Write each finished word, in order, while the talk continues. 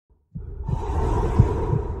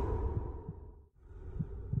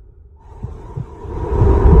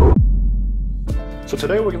So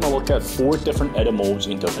today we're going to look at 4 different edit modes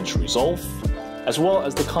in DaVinci Resolve, as well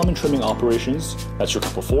as the common trimming operations that you can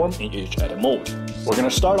perform in each edit mode. We're going to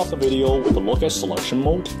start off the video with a look at selection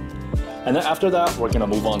mode, and then after that we're going to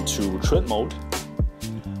move on to trim mode,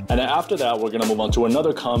 and then after that we're going to move on to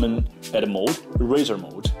another common edit mode, eraser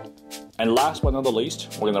mode. And last but not the least,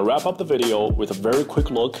 we're going to wrap up the video with a very quick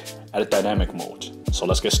look at a dynamic mode. So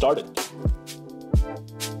let's get started.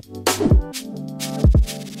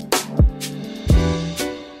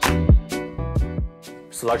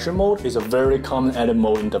 Selection mode is a very common edit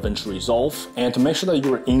mode in DaVinci Resolve, and to make sure that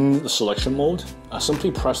you're in the selection mode,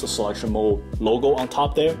 simply press the selection mode logo on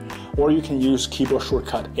top there, or you can use keyboard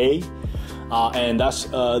shortcut A, and that's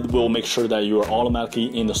will make sure that you are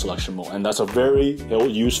automatically in the selection mode, and that's a very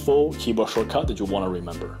useful keyboard shortcut that you want to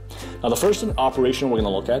remember. Now the first operation we're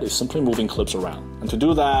going to look at is simply moving clips around, and to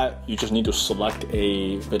do that you just need to select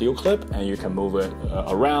a video clip and you can move it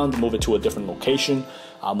around, move it to a different location,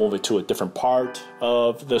 move it to a different part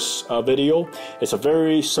of this video. It's a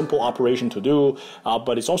very simple operation to do,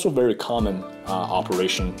 but it's also a very common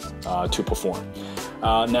operation to perform.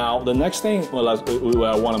 Now the next thing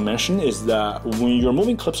I want to mention is that when you're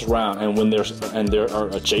moving clips around and when there are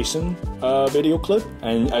adjacent video clip,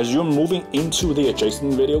 and as you're moving into the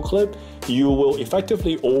adjacent video clip, you will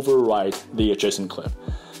effectively override the adjacent clip.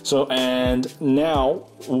 So, and now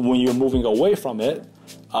when you're moving away from it,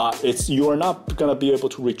 you are not going to be able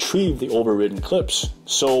to retrieve the overridden clips.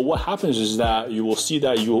 So what happens is that you will see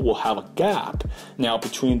that you will have a gap now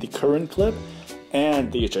between the current clip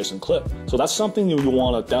and the adjacent clip. So that's something you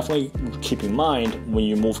want to definitely keep in mind when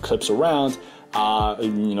you move clips around,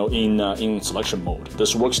 in selection mode.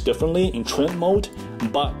 This works differently in trim mode,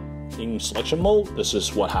 but in selection mode, this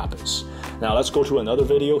is what happens. Now let's go to another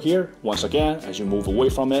video here. Once again, as you move away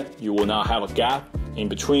from it, you will now have a gap in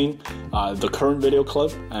between the current video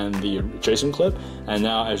clip and the adjacent clip. And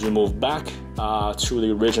now as you move back to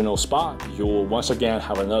the original spot, you will once again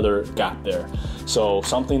have another gap there. So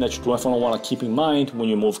something that you definitely want to keep in mind when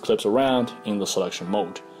you move clips around in the selection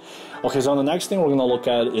mode. Okay, so the next thing we're going to look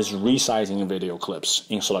at is resizing video clips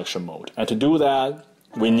in selection mode. And to do that,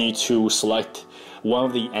 we need to select one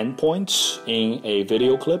of the endpoints in a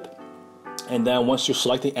video clip. And then once you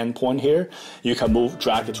select the endpoint here, you can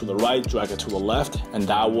drag it to the right, drag it to the left, and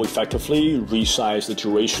that will effectively resize the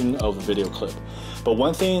duration of the video clip. But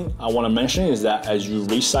one thing I want to mention is that as you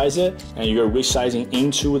resize it and you're resizing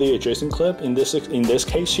into the adjacent clip, in this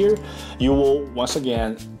case here, you will once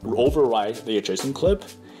again override the adjacent clip.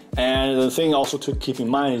 And the thing also to keep in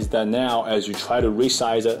mind is that now as you try to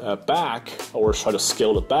resize it back or try to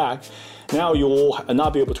scale it back, now you will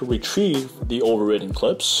not be able to retrieve the overridden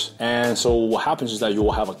clips. And so what happens is that you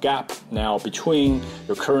will have a gap now between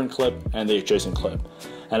your current clip and the adjacent clip.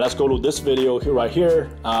 And let's go to this video here, right here.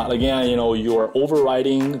 Again, you are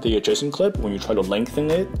overriding the adjacent clip when you try to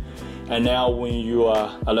lengthen it. And now when you,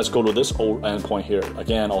 let's go to this endpoint here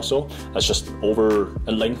again also. Let's just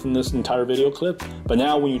lengthen this entire video clip. But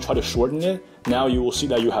now when you try to shorten it, now you will see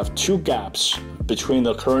that you have 2 gaps between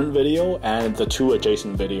the current video and the 2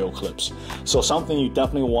 adjacent video clips. So something you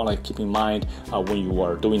definitely want to keep in mind when you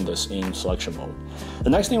are doing this in selection mode.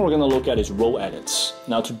 The next thing we're going to look at is row edits.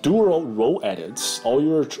 Now to do row edits, all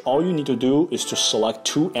you need to do is to select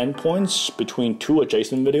 2 endpoints between 2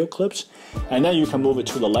 adjacent video clips, and then you can move it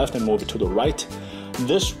to the left and move it to the right.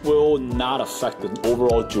 This will not affect the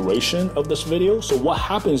overall duration of this video. So what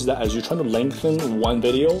happens is that as you're trying to lengthen one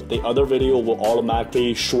video, the other video will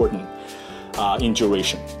automatically shorten in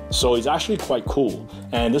duration. So it's actually quite cool,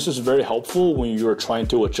 and this is very helpful when you're trying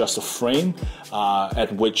to adjust the frame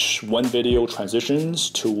at which one video transitions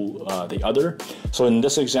to the other. So in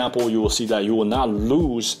this example, you will see that you will not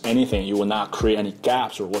lose anything, you will not create any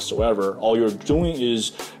gaps or whatsoever. All you're doing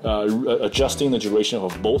is adjusting the duration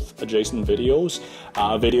of both adjacent videos,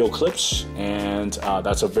 video clips, and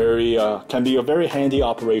that's can be a very handy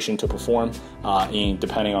operation to perform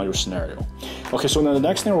depending on your scenario. Okay, so now the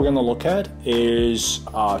next thing we're going to look at is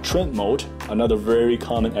trim mode, another very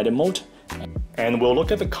common edit mode, and we'll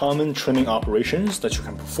look at the common trimming operations that you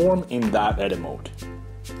can perform in that edit mode.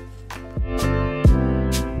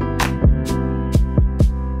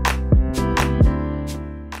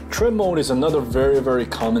 Trim mode is another very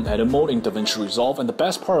common edit mode in DaVinci Resolve, and the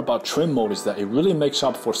best part about trim mode is that it really makes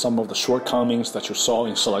up for some of the shortcomings that you saw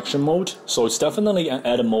in selection mode. So it's definitely an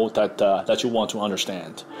edit mode that you want to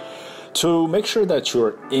understand. To make sure that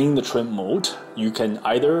you're in the trim mode, you can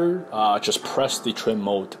either just press the trim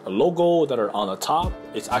mode logo that are on the top.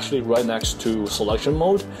 It's actually right next to selection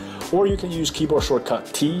mode, or you can use keyboard shortcut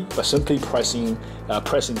T. By simply pressing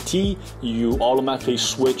T, you automatically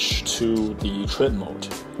switch to the trim mode.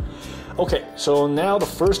 Okay, so now the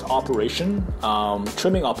first operation,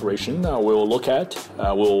 trimming operation we'll look at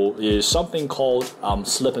is something called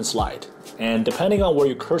slip and slide. And depending on where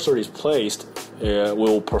your cursor is placed,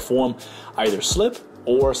 we'll perform either slip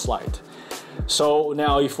or slide. So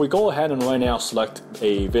now if we go ahead and right now select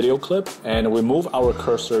a video clip and we move our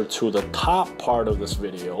cursor to the top part of this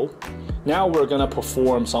video, now we're gonna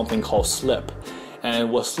perform something called slip.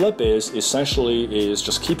 And what slip is essentially is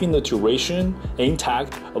just keeping the duration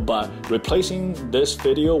intact, but replacing this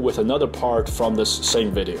video with another part from this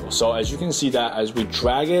same video. So as you can see that as we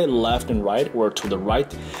drag it left and right or to the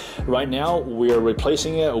right now we are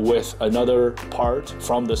replacing it with another part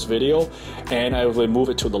from this video, and as we move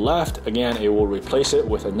it to the left, again it will replace it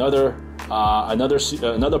with another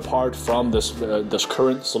part from this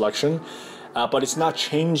current selection, but it's not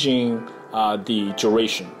changing the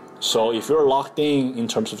duration. So if you're locked in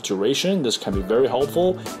terms of duration, this can be very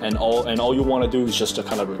helpful, and all you want to do is just to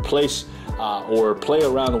kind of replace or play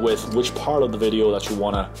around with which part of the video that you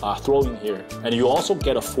want to throw in here. And you also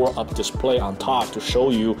get a 4-up display on top to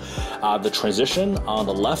show you the transition on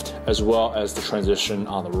the left as well as the transition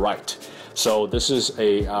on the right. So this is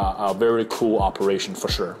a very cool operation for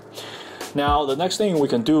sure. Now the next thing we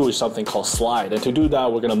can do is something called slide, and to do that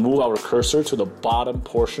we're going to move our cursor to the bottom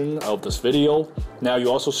portion of this video. Now you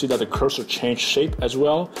also see that the cursor changed shape as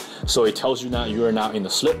well, so it tells you now you are now in the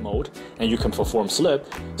slip mode and you can perform slip.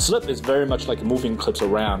 Slip is very much like moving clips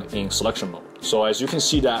around in selection mode. So as you can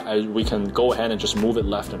see that we can go ahead and just move it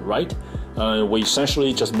left and right. We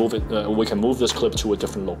essentially just move it, we can move this clip to a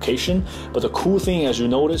different location. But the cool thing, as you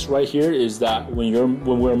notice right here, is that when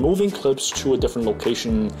we're moving clips to a different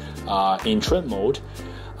location in trim mode,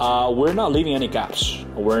 we're not leaving any gaps.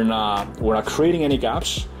 We're not creating any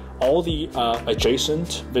gaps. All the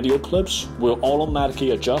adjacent video clips will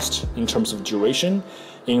automatically adjust in terms of duration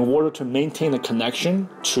in order to maintain a connection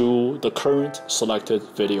to the current selected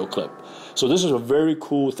video clip. So this is a very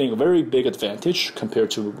cool thing, a very big advantage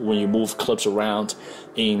compared to when you move clips around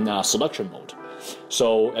in selection mode.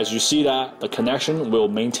 So as you see that the connection will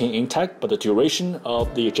maintain intact, but the duration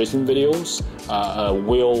of the adjacent videos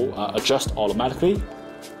will adjust automatically.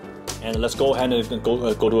 And let's go ahead and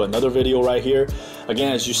go to another video right here.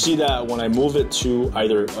 Again, as you see that when I move it to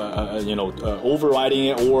either overriding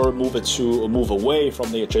it or move away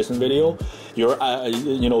from the adjacent video,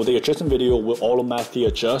 the adjacent video will automatically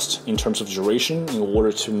adjust in terms of duration in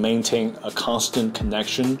order to maintain a constant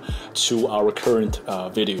connection to our current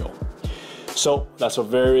video. So that's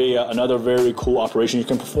another very cool operation you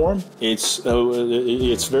can perform. It's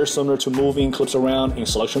very similar to moving clips around in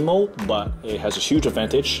selection mode, but it has a huge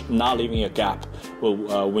advantage, not leaving a gap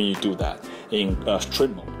when you do that in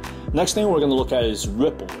trim mode. Next thing we're going to look at is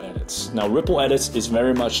ripple edits. Now ripple edits is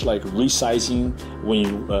very much like resizing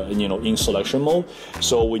when you in selection mode.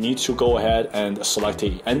 So we need to go ahead and select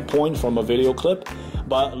an endpoint from a video clip.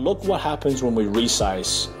 But look what happens when we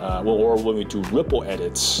resize or when we do ripple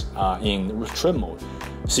edits in trim mode.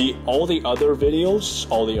 See, all the other videos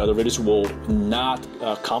will not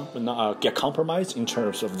get compromised in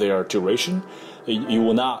terms of their duration. You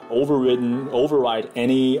will not override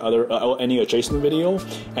any adjacent video,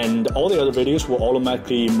 and all the other videos will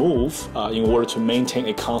automatically move in order to maintain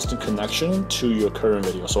a constant connection to your current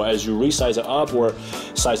video. So as you resize it up or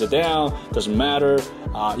size it down, doesn't matter.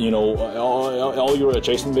 All your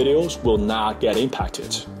adjacent videos will not get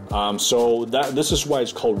impacted. So this is why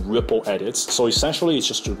it's called ripple edits. So essentially it's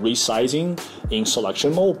just resizing in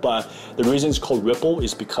selection mode, but the reason it's called ripple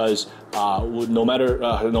is because no matter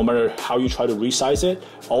how you try to resize it,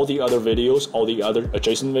 all the other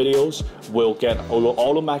adjacent videos will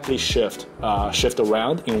automatically shift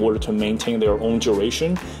around in order to maintain their own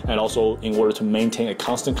duration, and also in order to maintain a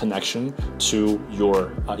constant connection to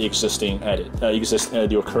your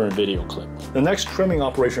your current video clip. The next trimming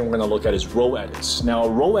operation we're going to look at is row edits. Now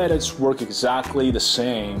row edits work exactly the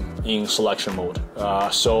same in selection mode.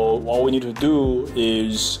 So all we need to do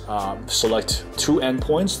is select two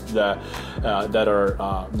endpoints that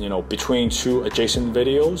are between two adjacent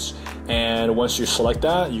videos, and once you select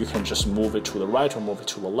that, you can just move it to the right or move it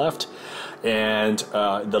to the left, and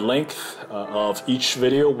the length of each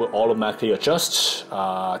video will automatically adjust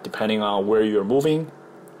depending on where you're moving.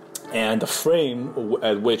 And the frame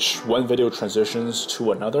at which one video transitions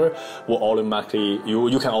to another will automatically,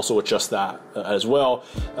 you can also adjust that as well,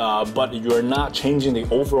 but you're not changing the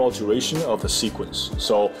overall duration of the sequence.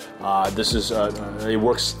 So this is, it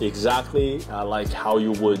works exactly like how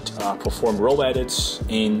you would perform row edits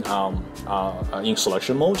in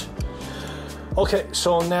selection mode. Okay,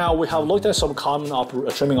 so now we have looked at some common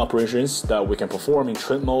trimming operations that we can perform in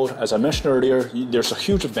trim mode. As I mentioned earlier, there's a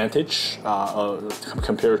huge advantage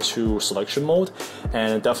compared to selection mode,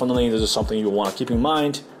 and definitely this is something you want to keep in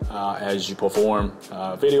mind as you perform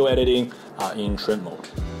video editing in trim mode.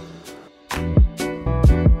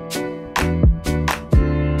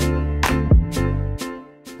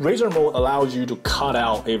 Razor mode allows you to cut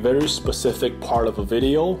out a very specific part of a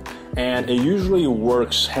video, and it usually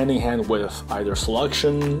works hand in hand with either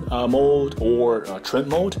selection mode or trim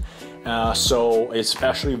mode. So it's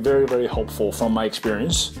actually very helpful from my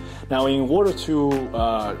experience. Now, in order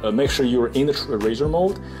to make sure you're in the razor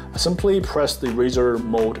mode, simply press the razor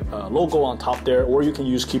mode logo on top there, or you can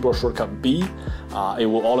use keyboard shortcut B. It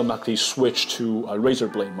will automatically switch to razor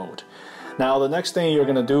blade mode. Now, the next thing you're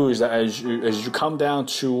gonna do is that as you come down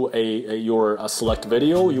to your select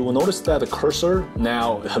video, you will notice that the cursor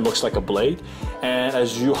now looks like a blade, and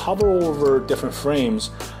as you hover over different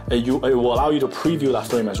frames, it will allow you to preview that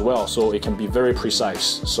frame as well, so it can be very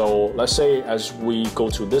precise. So let's say as we go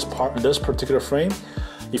to this particular frame,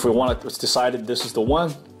 if we want to decide that this is the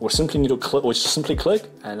one, we simply need to click, simply click,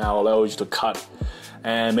 and now allow you to cut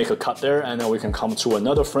and make a cut there, and then we can come to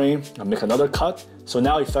another frame and make another cut. So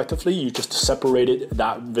now effectively you just separated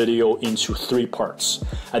that video into 3 parts.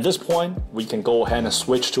 At this point we can go ahead and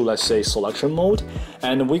switch to, let's say, selection mode,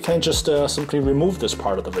 and we can just simply remove this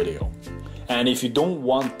part of the video. And if you don't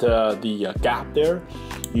want the gap there,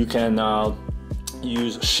 you can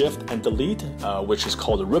use shift and delete, which is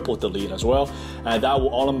called a ripple delete as well, and that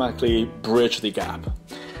will automatically bridge the gap.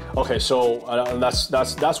 Okay, so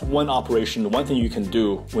that's one operation, one thing you can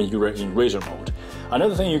do when you're in razor mode.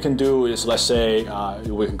 Another thing you can do is, let's say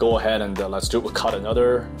we can go ahead and cut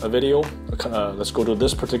another video. Let's go to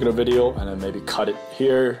this particular video and then maybe cut it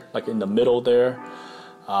here, like in the middle there.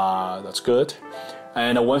 That's good.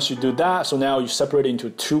 And once you do that, so now you separate it into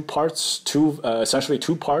 2 parts, essentially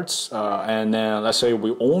 2 parts, and then let's say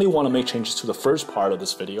we only want to make changes to the first part of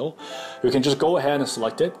this video. We can just go ahead and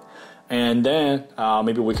select it, and then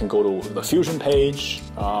maybe we can go to the Fusion page,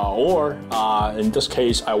 or in this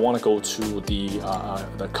case, I want to go to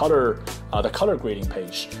the color grading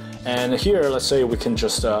page. And here, let's say we can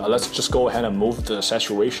just let's just go ahead and move the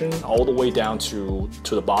saturation all the way down to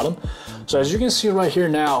the bottom. So as you can see right here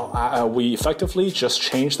now, we effectively just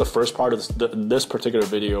changed the first part of this particular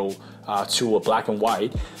video to a black and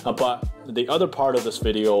white, but the other part of this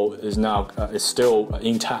video is now is still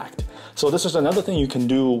intact. So this is another thing you can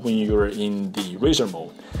do when you're in the razor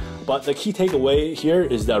mode. But the key takeaway here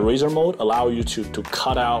is that razor mode allows you to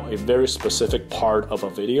cut out a very specific part of a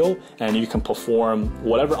video, and you can perform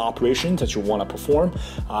whatever operation that you want to perform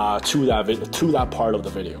to that part of the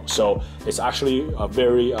video. So it's actually a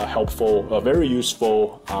very helpful, a very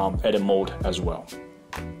useful edit mode as well.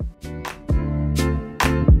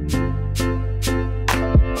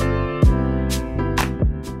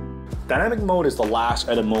 Dynamic mode is the last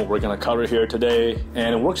edit mode we're going to cover here today,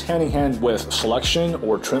 and it works hand in hand with selection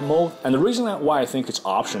or trim mode. And the reason why I think it's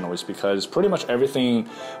optional is because pretty much everything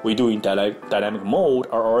we do in dynamic mode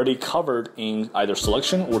are already covered in either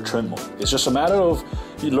selection or trim mode. It's just a matter of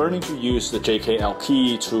learning to use the JKL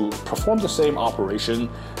key to perform the same operation,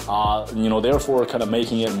 therefore kind of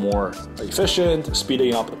making it more efficient,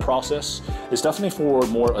 speeding up the process. It's definitely for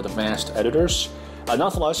more advanced editors.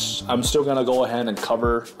 Nonetheless, I'm still going to go ahead and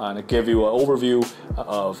cover and give you an overview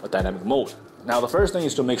of a dynamic mode. Now, the first thing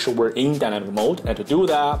is to make sure we're in dynamic mode, and to do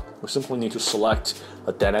that, we simply need to select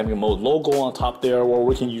a dynamic mode logo on top there, or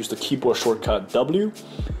we can use the keyboard shortcut W.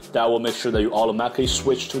 That will make sure that you automatically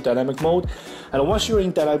switch to dynamic mode. And once you're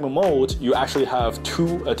in dynamic mode, you actually have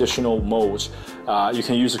 2 additional modes. You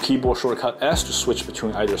can use the keyboard shortcut S to switch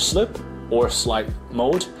between either slip or slide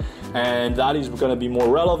mode. And that is going to be more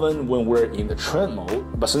relevant when we're in the trim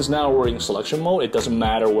mode. But since now we're in selection mode, it doesn't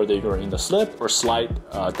matter whether you're in the slip or slide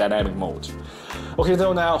dynamic mode. Okay,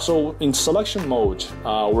 so in selection mode,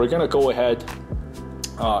 we're going to go ahead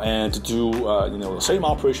and do the same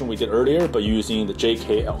operation we did earlier, but using the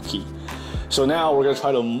JKL key. So now we're going to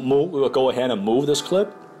try to go ahead and move this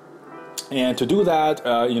clip. And to do that,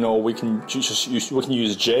 we can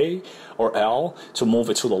use J or L to move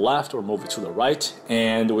it to the left or move it to the right,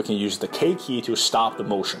 and we can use the K key to stop the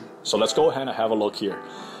motion. So let's go ahead and have a look here.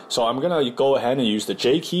 So I'm gonna go ahead and use the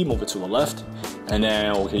J key, move it to the left, and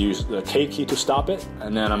then we can use the K key to stop it,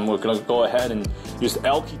 and then I'm gonna go ahead and use the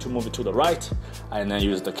L key to move it to the right, and then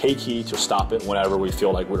use the K key to stop it whenever we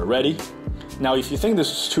feel like we're ready. Now, if you think this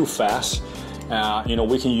is too fast,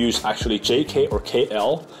 we can use actually JK or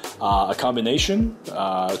KL, a combination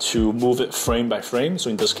to move it frame by frame. So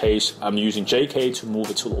in this case, I'm using JK to move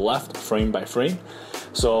it to the left frame by frame.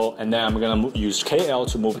 So, and then I'm gonna use KL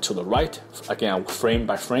to move it to the right, again, frame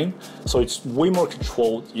by frame. So it's way more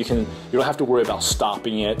controlled. You don't have to worry about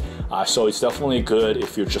stopping it. So it's definitely good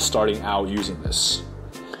if you're just starting out using this.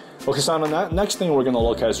 Okay, so the next thing we're going to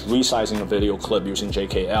look at is resizing a video clip using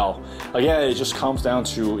JKL. Again, it just comes down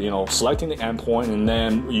to, selecting the endpoint and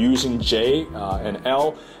then using J and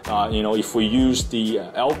L. If we use the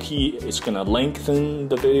L key, it's going to lengthen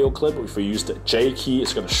the video clip. If we use the J key,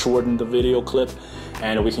 it's going to shorten the video clip.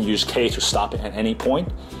 And we can use K to stop it at any point.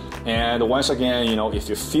 And once again, if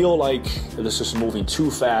you feel like this is moving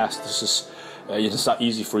too fast, it's not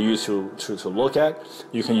easy for you to look at,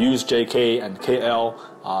 you can use JK and KL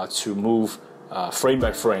to move frame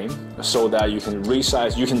by frame, so that you can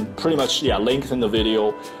resize. You can pretty much lengthen the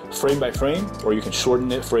video frame by frame, or you can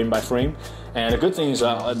shorten it frame by frame. And the good thing is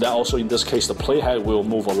that also in this case the playhead will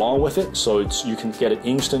move along with it, so you can get an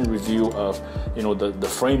instant review of the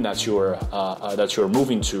frame that you're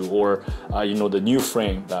moving to, or the new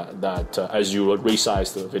frame that as you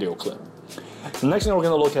resize the video clip. The next thing we're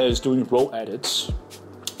going to look at is doing row edits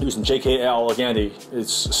using JKL. Again,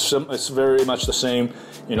 it's very much the same.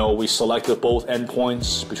 We selected both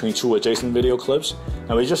endpoints between two adjacent video clips,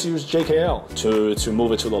 and we just use JKL to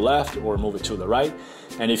move it to the left or move it to the right.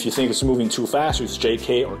 And if you think it's moving too fast, use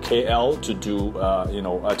JK or KL to do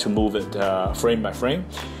to move it frame by frame.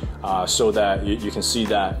 So that you can see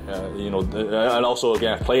that, and also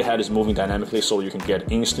again, playhead is moving dynamically, so you can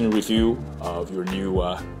get instant review of your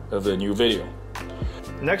the new video.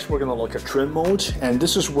 Next, we're going to look at trim mode, and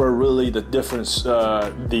this is where really the difference,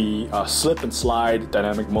 the slip and slide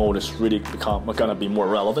dynamic mode is really going to be more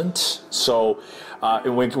relevant. So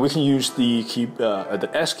we can use the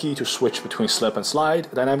S key to switch between slip and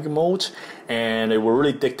slide dynamic mode, and it will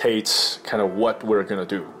really dictate kind of what we're going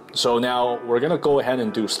to do. So now we're going to go ahead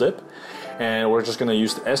and do slip, and we're just going to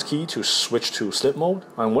use the S key to switch to slip mode.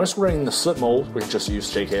 And once we're in the slip mode, we can just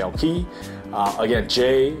use JKL key. Again,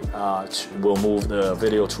 J will move the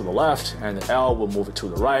video to the left, and L will move it to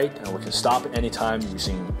the right, and we can stop at any time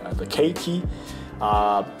using the K key.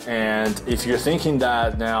 And if you're thinking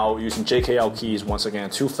that now using JKL key is once again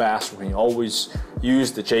too fast, we can always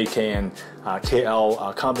use the JK and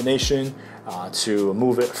KL combination to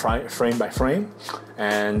move it frame by frame,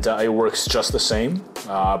 and it works just the same.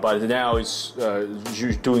 But now it's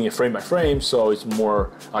you're doing it frame by frame, so it's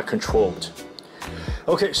more controlled.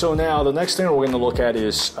 Okay, so now the next thing we're going to look at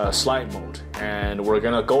is slide mode, and we're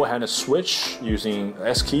going to go ahead and switch using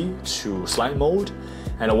S key to slide mode.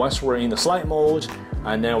 And once we're in the slide mode,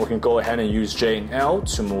 and then we can go ahead and use J and L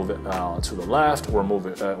to move it to the left, or move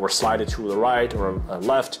it or slide it to the right or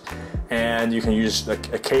left. And you can use a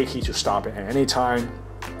K key to stop it at any time.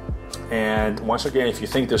 And once again, if you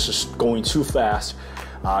think this is going too fast,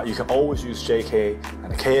 you can always use JK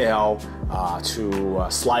and KL to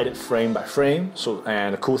slide it frame by frame. So,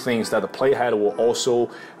 and the cool thing is that the playhead will also,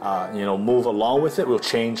 move along with it. Will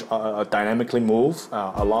change, dynamically move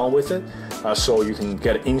along with it, so you can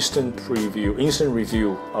get instant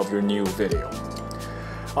review of your new video.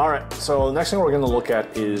 All right. So the next thing we're going to look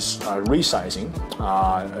at is resizing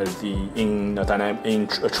in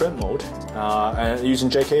trim mode and using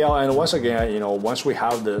JKL. And once again, once we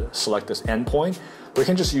have select this endpoint, we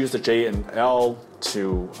can just use the J and L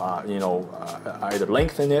to either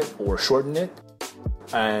lengthen it or shorten it,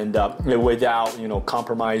 and without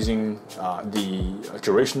compromising the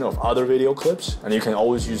duration of other video clips. And you can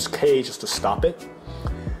always use K just to stop it.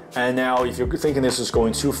 And now if you're thinking this is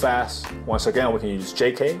going too fast, once again we can use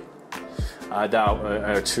JK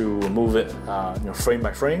to move it frame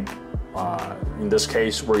by frame. In this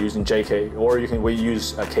case we're using JK, or we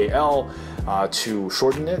use KL to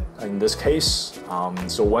shorten it in this case.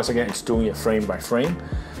 So once again it's doing it frame by frame,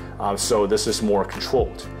 so this is more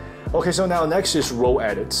controlled. Okay, so now next is row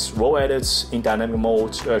edits. Row edits in dynamic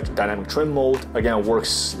mode, dynamic trim mode, again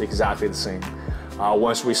works exactly the same.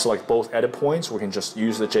 Once we select both edit points, we can just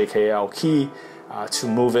use the JKL key to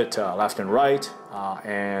move it left and right,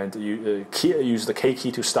 and use the K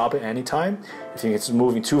key to stop it anytime. If you think it's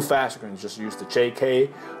moving too fast, you can just use the JK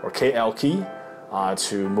or KL key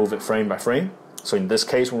to move it frame by frame. So in this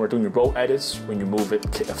case, when we're doing row edits, when you move it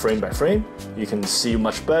frame by frame, you can see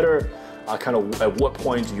much better kind of at what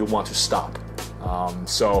point you want to stop.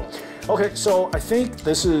 Okay, so I think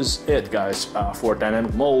this is it, guys, for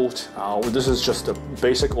dynamic mode. This is just a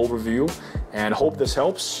basic overview, and hope this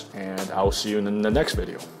helps, and I'll see you in the next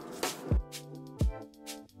video.